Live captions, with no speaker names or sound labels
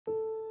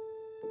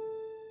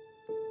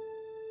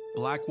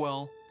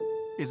Blackwell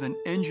is an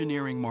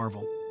engineering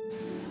marvel.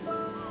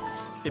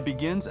 It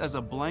begins as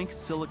a blank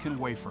silicon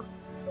wafer.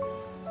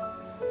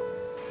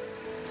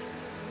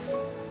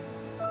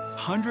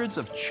 Hundreds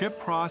of chip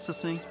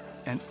processing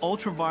and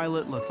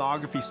ultraviolet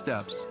lithography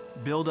steps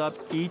build up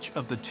each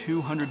of the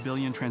 200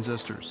 billion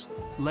transistors,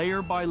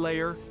 layer by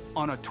layer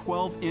on a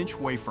 12-inch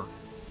wafer.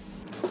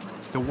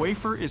 The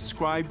wafer is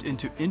scribed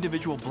into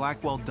individual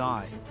Blackwell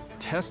die,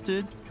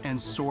 tested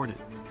and sorted,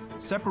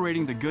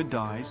 separating the good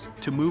dies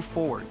to move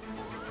forward.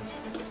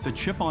 The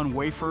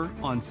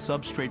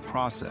chip-on-wafer-on-substrate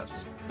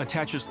process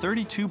attaches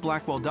 32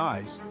 Blackwell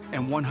dies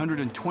and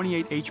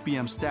 128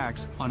 HBM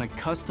stacks on a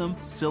custom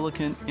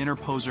silicon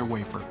interposer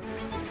wafer.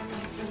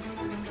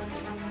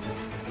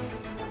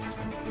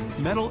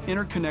 Metal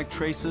interconnect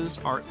traces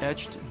are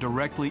etched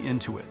directly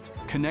into it,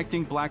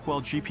 connecting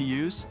Blackwell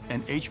GPUs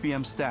and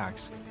HBM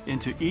stacks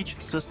into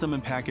each system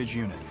and package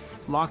unit,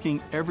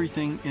 locking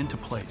everything into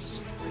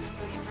place.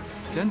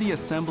 Then the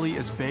assembly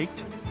is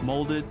baked,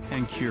 molded,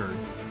 and cured,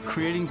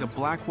 creating the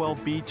Blackwell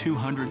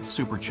B200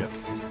 Superchip.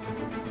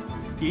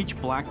 Each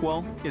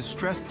Blackwell is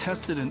stress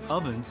tested in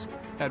ovens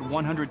at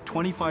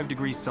 125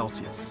 degrees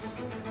Celsius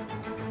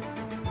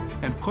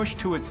and pushed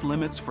to its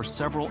limits for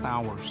several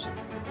hours.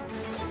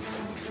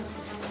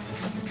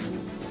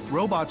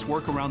 Robots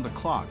work around the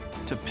clock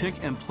to pick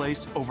and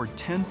place over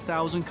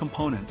 10,000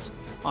 components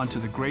onto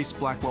the Grace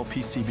Blackwell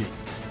PCB.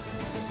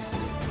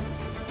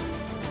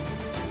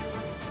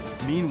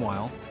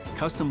 Meanwhile,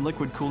 custom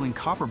liquid cooling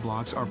copper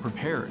blocks are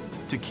prepared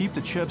to keep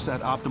the chips at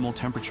optimal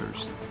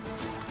temperatures.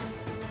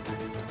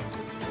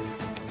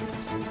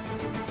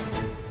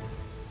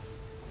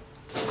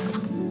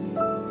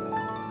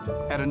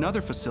 At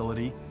another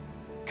facility,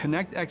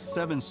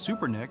 ConnectX-7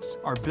 SuperNICs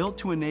are built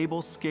to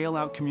enable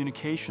scale-out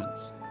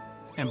communications,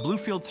 and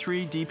Bluefield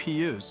 3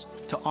 DPUs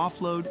to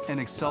offload and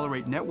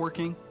accelerate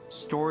networking,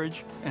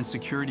 storage, and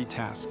security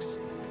tasks.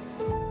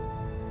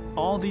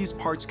 All these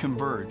parts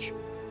converge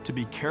to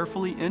be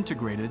carefully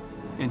integrated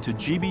into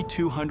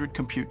GB200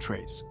 compute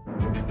trays.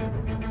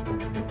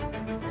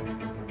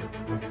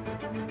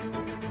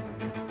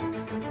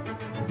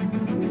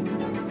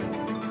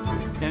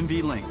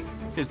 NVLink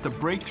is the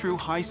breakthrough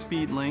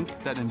high-speed link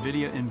that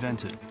NVIDIA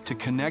invented to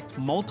connect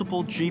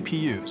multiple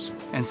GPUs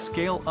and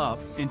scale up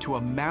into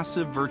a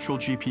massive virtual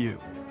GPU.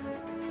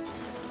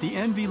 The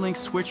NVLink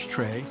switch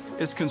tray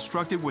is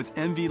constructed with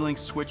NVLink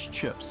switch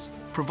chips,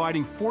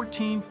 providing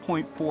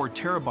 14.4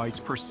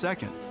 terabytes per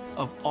second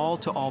of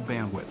all-to-all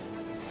bandwidth.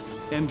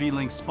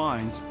 NVLink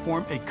spines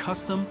form a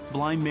custom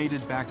blind-mated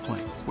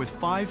backplane with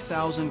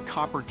 5,000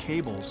 copper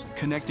cables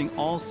connecting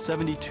all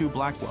 72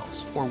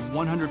 Blackwells, or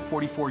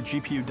 144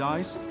 GPU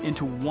dies,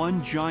 into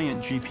one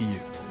giant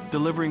GPU,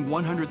 delivering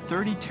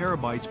 130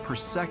 terabytes per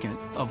second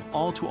of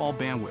all-to-all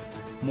bandwidth,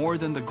 more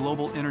than the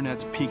global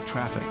internet's peak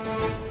traffic.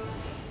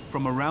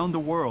 From around the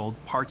world,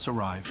 parts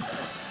arrive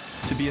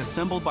to be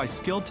assembled by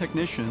skilled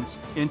technicians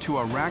into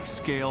a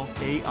rack-scale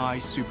AI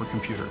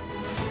supercomputer.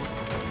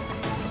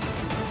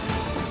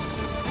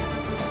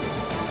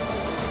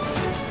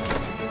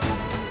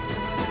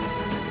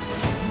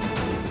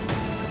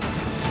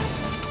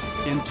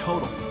 In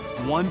total,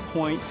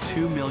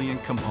 1.2 million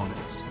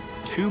components,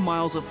 2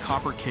 miles of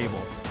copper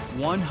cable,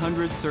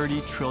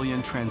 130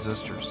 trillion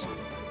transistors,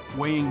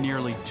 weighing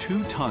nearly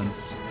 2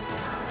 tons.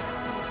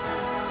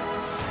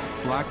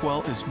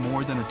 Blackwell is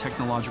more than a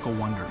technological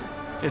wonder.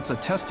 It's a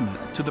testament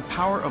to the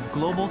power of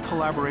global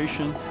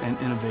collaboration and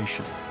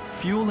innovation,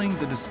 fueling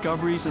the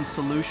discoveries and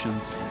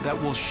solutions that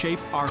will shape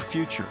our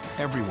future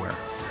everywhere.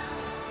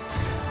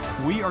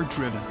 We are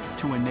driven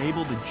to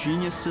enable the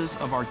geniuses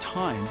of our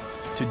time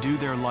to do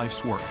their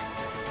life's work,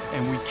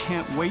 and we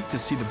can't wait to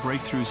see the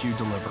breakthroughs you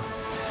deliver.